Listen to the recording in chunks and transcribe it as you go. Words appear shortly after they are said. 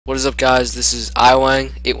What is up, guys? This is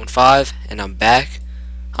iWang815 and I'm back.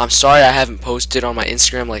 I'm sorry I haven't posted on my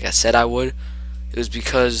Instagram like I said I would. It was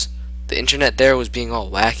because the internet there was being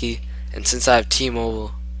all wacky, and since I have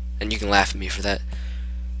T-Mobile, and you can laugh at me for that,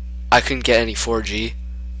 I couldn't get any 4G.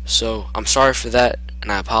 So I'm sorry for that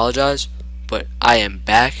and I apologize, but I am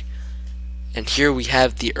back. And here we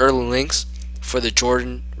have the early links for the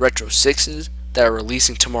Jordan Retro 6s that are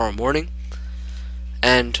releasing tomorrow morning,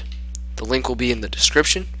 and the link will be in the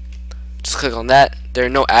description. Just click on that. There are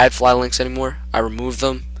no ad fly links anymore. I removed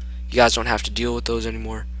them. You guys don't have to deal with those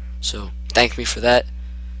anymore, so thank me for that.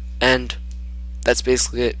 And that's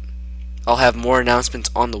basically it. I'll have more announcements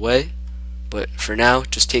on the way, but for now,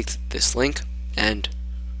 just take this link and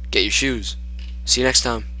get your shoes. See you next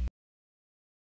time.